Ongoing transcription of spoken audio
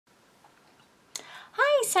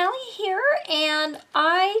Sally here, and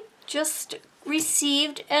I just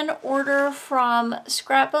received an order from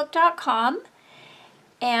Scrapbook.com,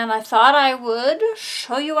 and I thought I would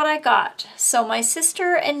show you what I got. So my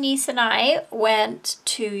sister and niece and I went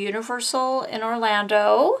to Universal in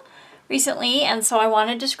Orlando recently, and so I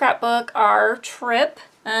wanted to scrapbook our trip,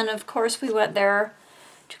 and of course we went there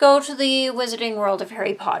to go to the Wizarding World of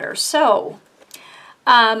Harry Potter. So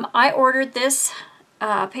I ordered this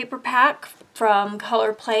paper pack from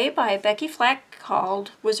Color Play by Becky Fleck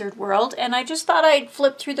called Wizard World, and I just thought I'd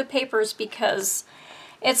flip through the papers because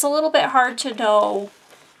it's a little bit hard to know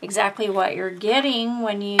exactly what you're getting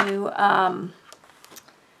when you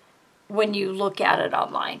look at it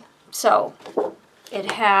online. So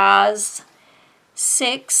it has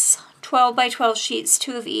 6 12 by 12 sheets,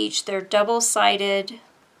 2 of each. They're double-sided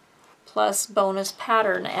plus bonus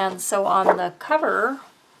pattern, and so on the cover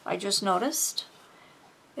I just noticed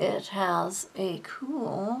it has a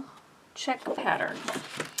cool check pattern.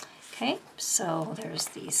 Okay, so there's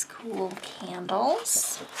these cool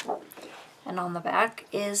candles, and on the back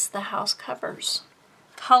is the house colors,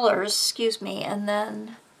 excuse me, and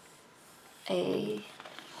then a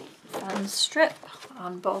fun strip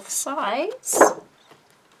on both sides.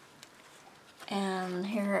 And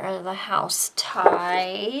here are the house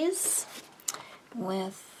ties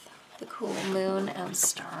with the cool moon and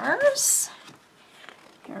stars.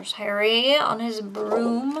 Here's Harry on his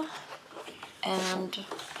broom and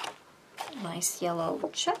a nice yellow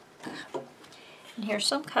check. And here's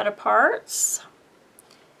some cut-aparts.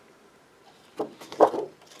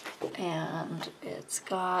 And it's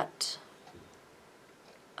got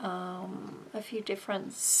a few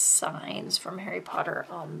different signs from Harry Potter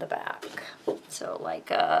on the back. So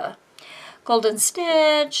like a golden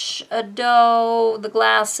snitch, a doe, the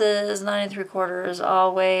glasses, 9 3/4,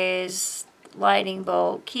 always, lightning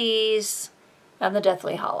bolt, keys, and the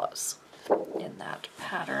Deathly Hallows in that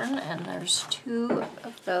pattern. And there's 2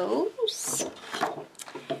 of those.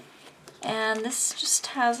 And this just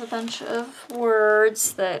has a bunch of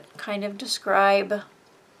words that kind of describe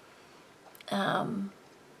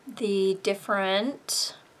the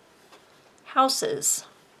different houses.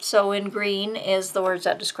 So in green is the words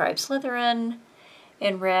that describe Slytherin,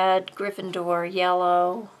 in red, Gryffindor,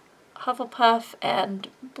 yellow, Hufflepuff, and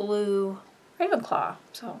blue, Ravenclaw.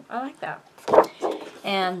 So I like that.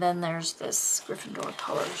 And then there's this Gryffindor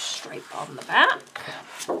color stripe on the back.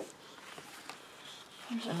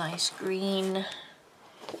 There's a nice green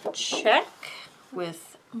check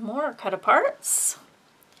with more cut-aparts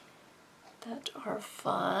that are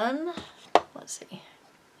fun. Let's see.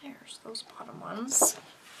 There's those bottom ones.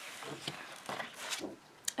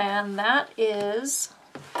 And that is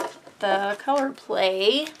the Color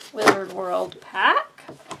Play Wizard World pack.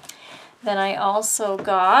 Then I also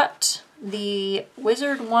got the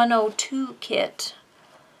Wizard 102 kit,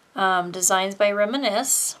 Designs by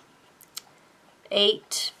Reminisce.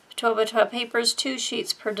 8 12 by 12 papers, 2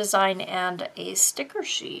 sheets per design, and a sticker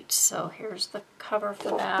sheet. So here's the cover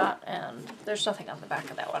for that, and there's nothing on the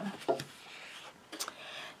back of that one.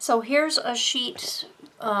 So here's a sheet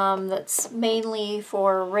that's mainly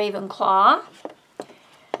for Ravenclaw,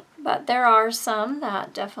 but there are some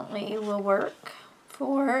that definitely will work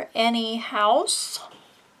for any house.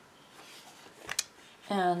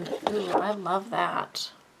 And ooh, I love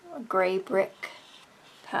that. A gray brick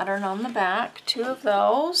pattern on the back, 2 of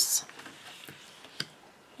those.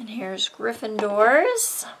 And here's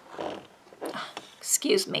Gryffindor's.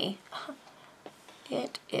 Excuse me.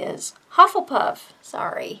 It is Hufflepuff.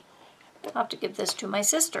 Sorry. I'll have to give this to my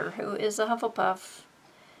sister, who is a Hufflepuff,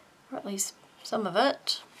 or at least some of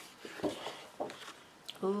it.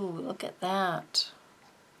 Ooh, look at that.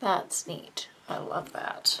 That's neat. I love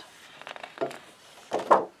that.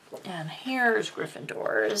 And here's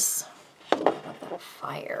Gryffindor's. Ooh, I love that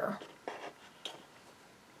fire.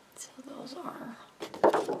 So those are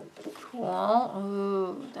cool.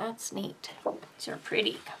 Ooh, that's neat. These are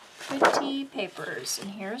pretty papers.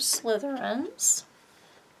 And here's Slytherin's.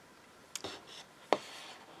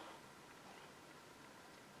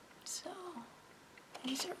 So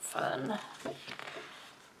these are fun.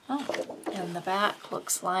 Oh, and the back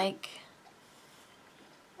looks like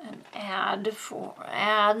an ad for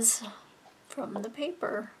ads from the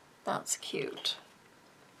paper. That's cute.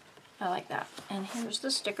 I like that. And here's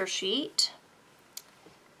the sticker sheet.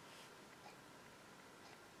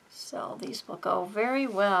 So these will go very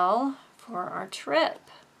well for our trip.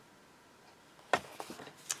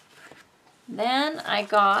 Then I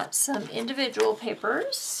got some individual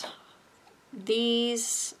papers.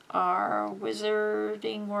 These are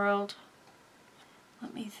Wizarding World,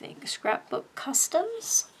 let me think, Scrapbook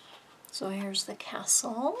Customs. So here's the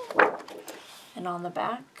castle, and on the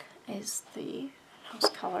back is the house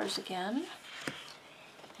colors again.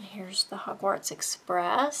 And here's the Hogwarts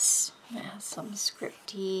Express. It has some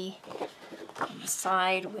scripty on the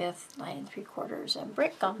side with 9 3/4 and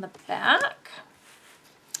brick on the back.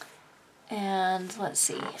 And let's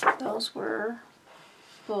see, those were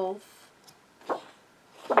both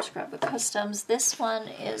from Scrapbook Customs. This one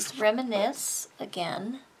is Reminisce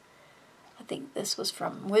again. I think this was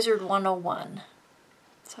from Wizard 101.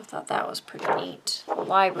 So I thought that was pretty neat.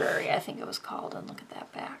 Library, I think it was called, and look at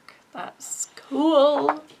that back. That's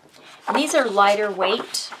cool. And these are lighter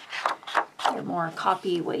weight. They're more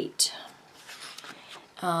copy weight.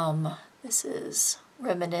 This is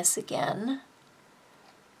Reminisce again.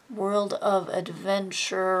 World of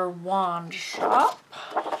Adventure Wand Shop.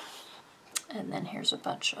 And then here's a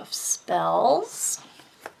bunch of spells.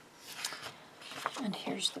 And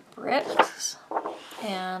here's the bricks.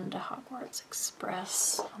 And Hogwarts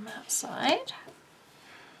Express on that side.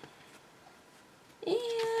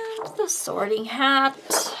 And the sorting hat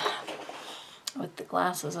with the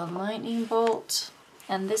glasses of lightning bolt.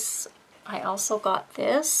 And this, I also got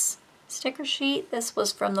this sticker sheet. This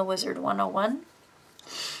was from the Wizard 101.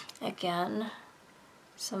 Again,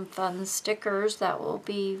 some fun stickers that will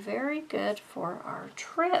be very good for our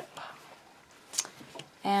trip.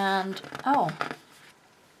 And, oh,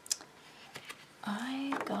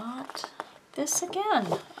 I got this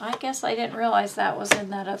again. I guess I didn't realize that was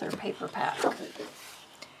in that other paper pack.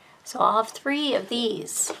 So I'll have 3 of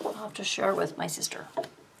these. I'll have to share with my sister.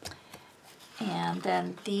 And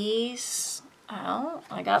then these, oh,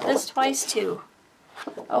 I got this twice too.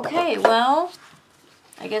 Okay, well,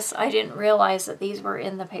 I guess I didn't realize that these were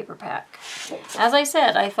in the paper pack. As I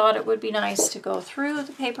said, I thought it would be nice to go through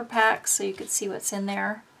the paper pack so you could see what's in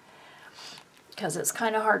there, because it's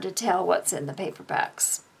kind of hard to tell what's in the paper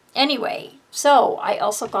packs. Anyway, so I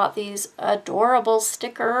also got these adorable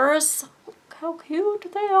stickers. Look how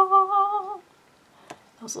cute they are.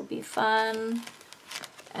 Those will be fun.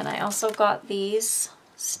 And I also got these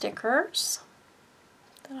stickers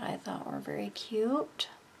that I thought were very cute.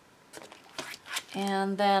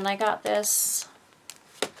 And then I got this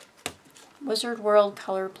Wizard World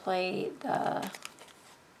Color Play, the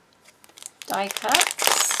die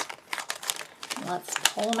cuts. Let's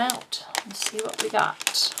pull them out and see what we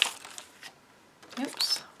got.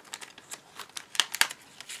 Oops.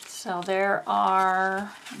 So there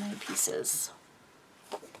are, how many pieces?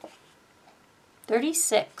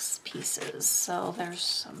 36 pieces. So there's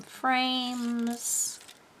some frames.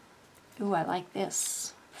 Ooh, I like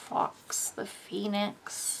this. Fox the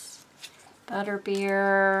Phoenix,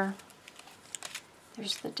 Butterbeer.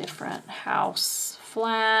 There's the different house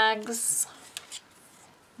flags.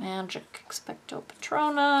 Magic Expecto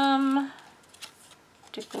Patronum.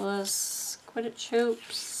 Ridiculous Quidditch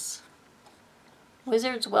Hoops.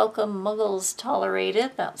 Wizards Welcome Muggles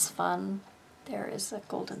Tolerated. That's fun. There is a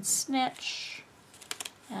Golden Snitch.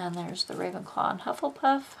 And there's the Ravenclaw and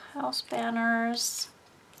Hufflepuff house banners.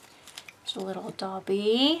 There's a little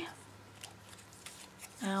Dobby,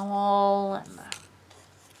 owl, and the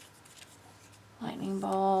lightning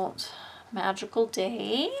bolt. Magical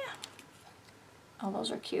Day. Oh,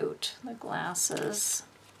 those are cute. The glasses.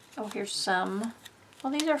 Oh, here's some.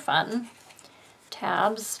 Well, these are fun.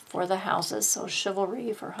 Tabs for the houses. So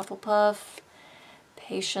Chivalry for Hufflepuff.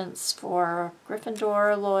 Patience for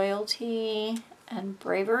Gryffindor. Loyalty and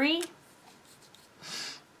Bravery.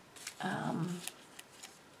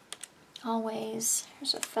 Always.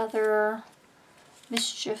 Here's a feather.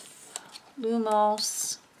 Mischief.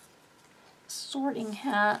 Lumos. Sorting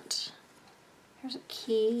hat. Here's a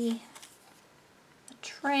key. A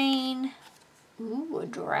train. Ooh, a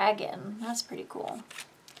dragon. That's pretty cool.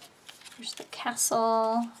 Here's the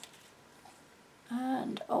castle.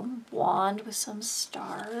 And a wand with some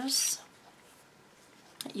stars.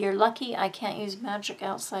 You're lucky I can't use magic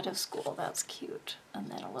outside of school. That's cute.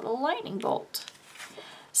 And then a little lightning bolt.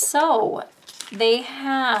 So they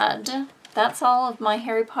had, that's all of my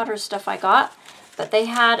Harry Potter stuff I got, but they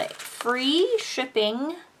had free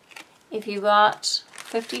shipping if you got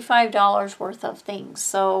 $55 worth of things.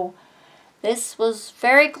 So this was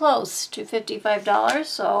very close to $55,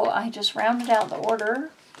 so I just rounded out the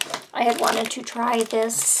order. I had wanted to try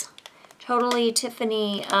this Totally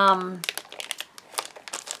Tiffany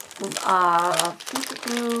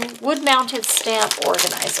wood-mounted stamp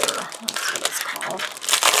organizer. That's what it's called.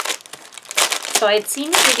 So I'd seen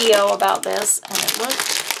a video about this, and it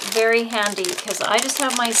looked very handy because I just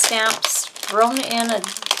have my stamps thrown in a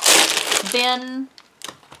bin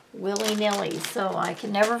willy-nilly, so I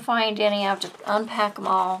can never find any. I have to unpack them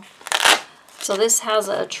all. So this has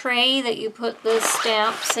a tray that you put the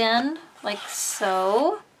stamps in, like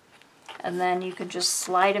so. And then you could just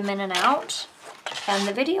slide them in and out. And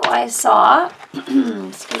the video I saw,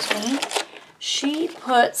 excuse me, she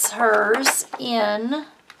puts hers in,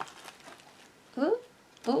 ooh,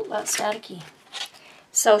 that's staticky.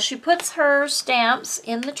 So she puts her stamps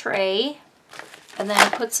in the tray and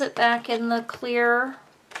then puts it back in the clear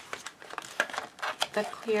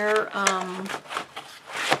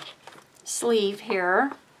sleeve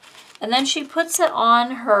here. And then she puts it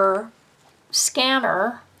on her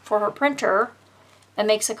scanner for her printer and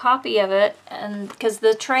makes a copy of it, and because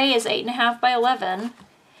the tray is 8.5 by 11,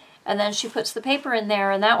 and then she puts the paper in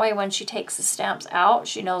there, and that way when she takes the stamps out,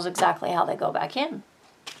 she knows exactly how they go back in.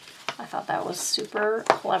 I thought that was super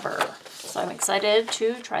clever. So I'm excited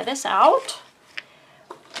to try this out.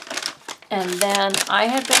 And then I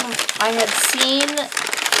had seen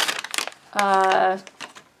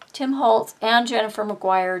Tim Holtz and Jennifer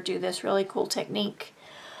McGuire do this really cool technique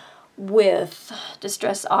with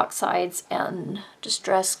distress oxides and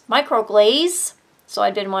distress microglaze. So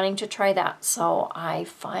I'd been wanting to try that. So I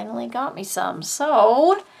finally got me some.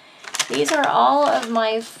 So these are all of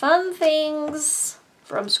my fun things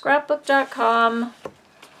from Scrapbook.com.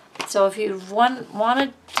 So if you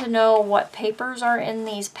wanted to know what papers are in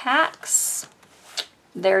these packs,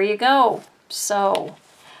 there you go. So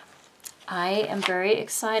I am very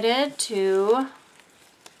excited to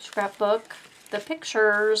scrapbook the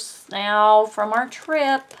pictures now from our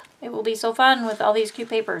trip. It will be so fun with all these cute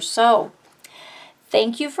papers. So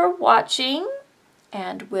thank you for watching,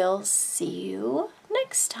 and we'll see you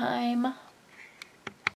next time.